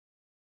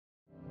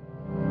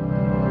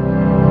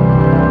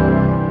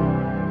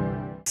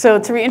So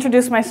to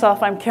reintroduce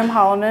myself, I'm Kim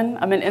Holleman.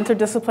 I'm an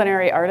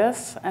interdisciplinary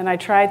artist, and I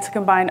try to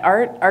combine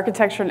art,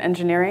 architecture, and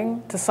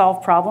engineering to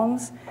solve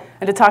problems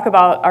and to talk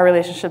about our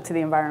relationship to the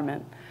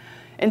environment.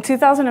 In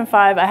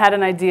 2005, I had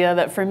an idea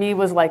that for me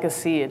was like a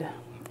seed,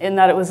 in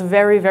that it was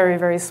very, very,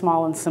 very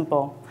small and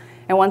simple.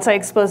 And once I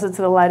exposed it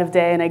to the light of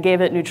day and I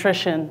gave it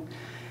nutrition,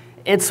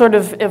 it sort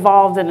of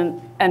evolved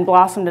and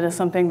blossomed into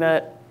something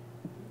that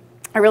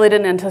I really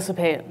didn't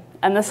anticipate.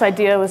 And this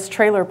idea was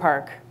trailer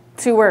park.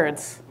 2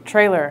 words,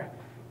 trailer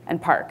and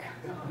park.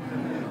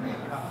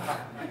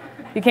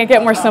 You can't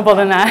get more simple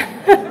than that.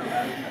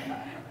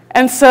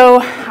 And so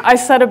I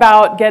set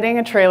about getting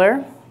a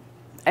trailer,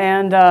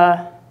 and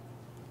I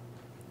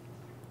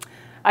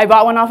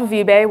bought one off of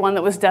eBay, one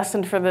that was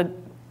destined for the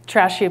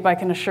trash heap, I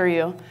can assure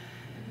you.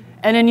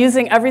 And in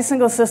using every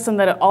single system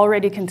that it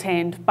already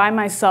contained, by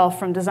myself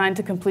from design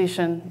to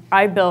completion,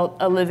 I built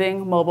a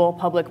living, mobile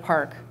public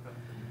park.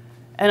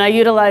 And I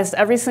utilized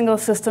every single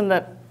system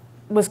that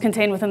was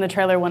contained within the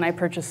trailer when I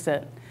purchased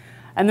it.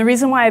 And the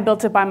reason why I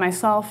built it by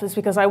myself is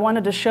because I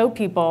wanted to show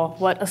people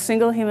what a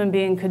single human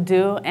being could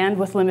do and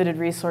with limited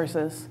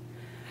resources.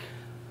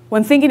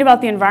 When thinking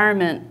about the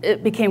environment,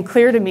 it became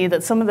clear to me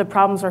that some of the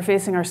problems we're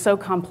facing are so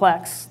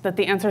complex that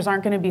the answers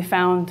aren't going to be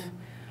found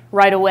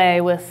right away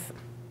with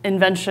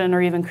invention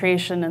or even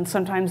creation, and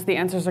sometimes the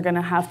answers are going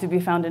to have to be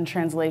found in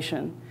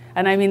translation.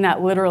 And I mean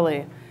that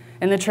literally,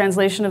 in the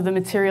translation of the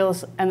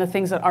materials and the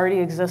things that already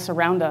exist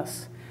around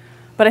us.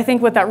 But I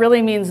think what that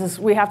really means is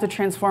we have to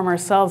transform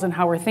ourselves and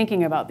how we're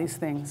thinking about these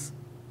things.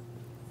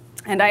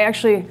 And I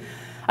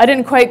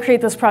didn't quite create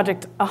this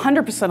project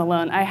 100%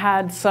 alone. I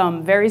had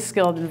some very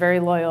skilled and very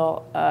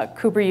loyal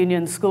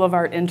CooperUnion School of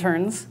Art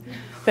interns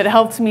that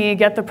helped me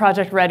get the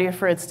project ready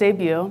for its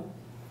debut.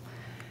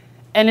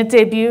 And it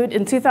debuted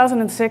in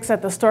 2006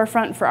 at the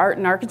Storefront for Art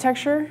and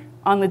Architecture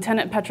on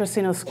Lieutenant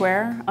Petrosino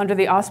Square under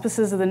the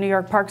auspices of the New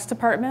York Parks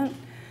Department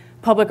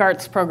Public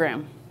Arts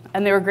Program.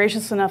 And they were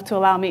gracious enough to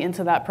allow me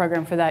into that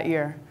program for that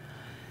year.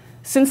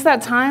 Since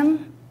that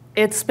time,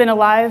 it's been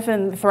alive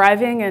and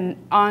thriving and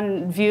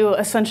on view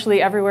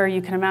essentially everywhere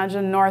you can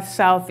imagine: north,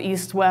 south,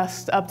 east,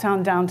 west,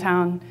 uptown,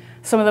 downtown,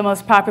 some of the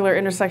most popular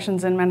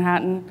intersections in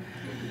Manhattan,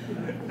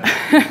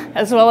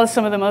 as well as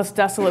some of the most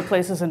desolate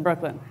places in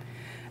Brooklyn.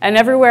 And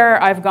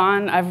everywhere I've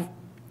gone, I've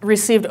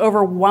received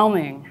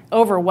overwhelming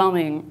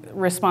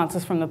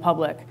responses from the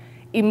public,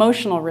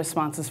 emotional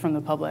responses from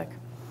the public.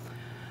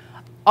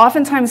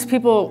 Oftentimes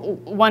people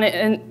want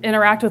to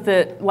interact with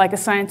it like a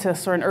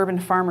scientist or an urban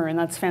farmer, and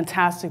that's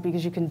fantastic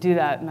because you can do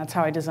that, and that's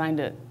how I designed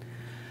it.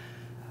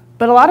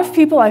 But a lot of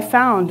people I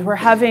found were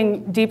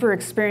having deeper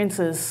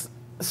experiences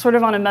sort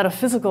of on a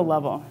metaphysical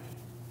level.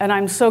 And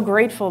I'm so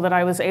grateful that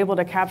I was able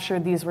to capture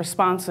these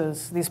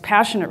responses, these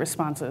passionate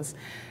responses,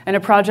 in a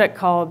project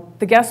called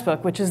The Guest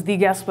Book, which is the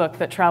guest book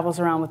that travels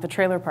around with the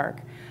trailer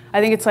park.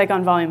 I think it's like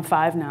on volume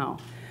 5 now.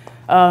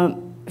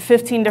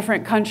 15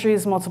 different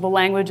countries, multiple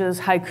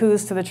languages,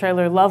 haikus to the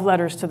trailer, love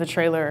letters to the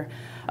trailer,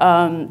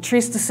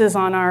 treatises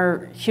on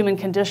our human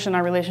condition,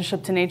 our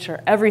relationship to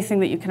nature. Everything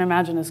that you can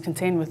imagine is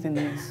contained within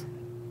these.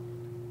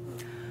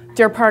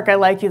 Dear Park, I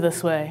like you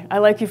this way. I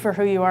like you for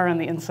who you are on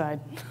the inside.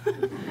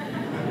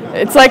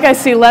 It's like I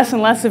see less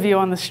and less of you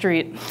on the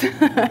street.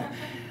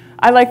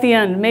 I like the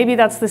end. Maybe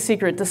that's the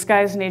secret: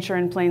 disguise nature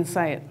in plain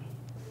sight.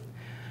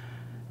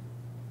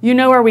 You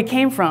know where we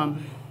came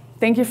from.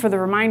 Thank you for the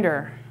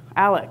reminder,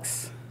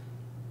 Alex.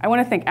 I want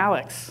to thank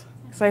Alex,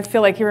 because I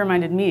feel like he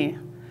reminded me.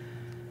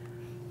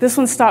 This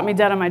one stopped me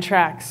dead on my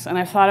tracks, and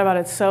I've thought about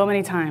it so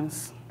many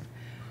times.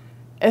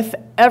 If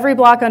every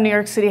block on New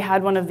York City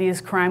had one of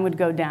these, crime would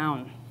go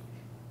down.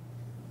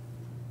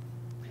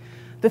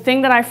 The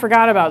thing that I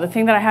forgot about, the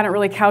thing that I hadn't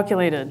really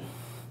calculated,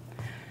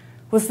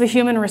 was the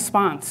human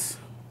response.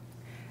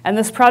 And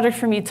this project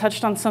for me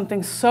touched on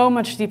something so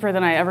much deeper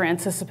than I ever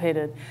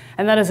anticipated,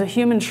 and that is a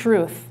human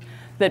truth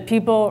that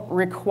people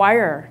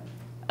require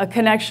a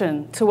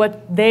connection to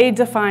what they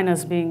define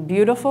as being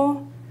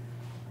beautiful,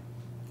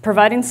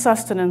 providing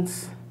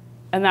sustenance,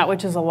 and that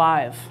which is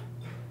alive.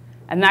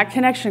 And that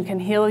connection can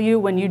heal you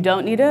when you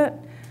don't need it,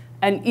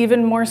 and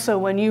even more so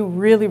when you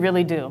really,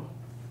 really do.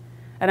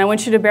 And I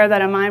want you to bear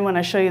that in mind when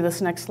I show you this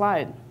next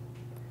slide.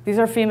 These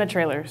are FEMA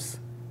trailers.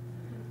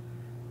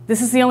 This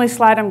is the only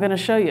slide I'm going to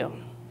show you.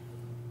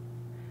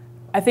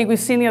 I think we've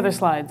seen the other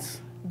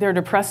slides. They're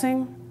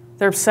depressing,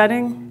 they're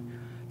upsetting,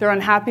 they're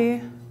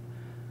unhappy.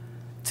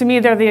 To me,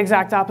 they're the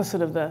exact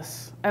opposite of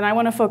this. And I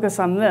want to focus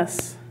on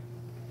this.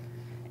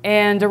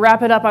 And to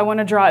wrap it up, I want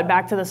to draw it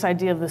back to this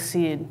idea of the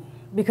seed.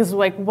 Because,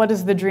 like, what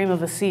is the dream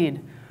of a seed?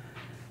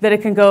 That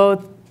it can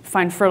go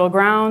find fertile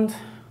ground,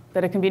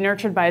 that it can be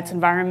nurtured by its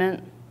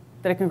environment,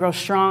 that it can grow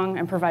strong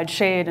and provide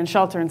shade and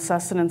shelter and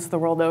sustenance the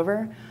world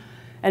over.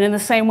 And in the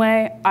same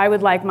way, I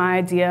would like my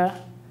idea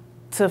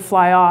to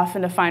fly off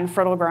and to find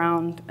fertile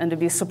ground and to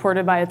be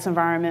supported by its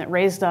environment,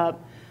 raised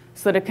up,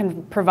 so that it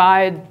can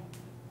provide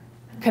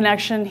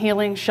connection,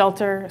 healing,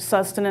 shelter,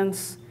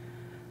 sustenance,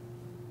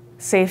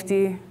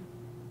 safety,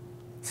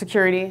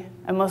 security,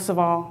 and most of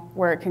all,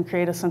 where it can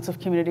create a sense of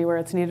community where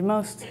it's needed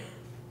most.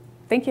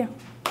 Thank you.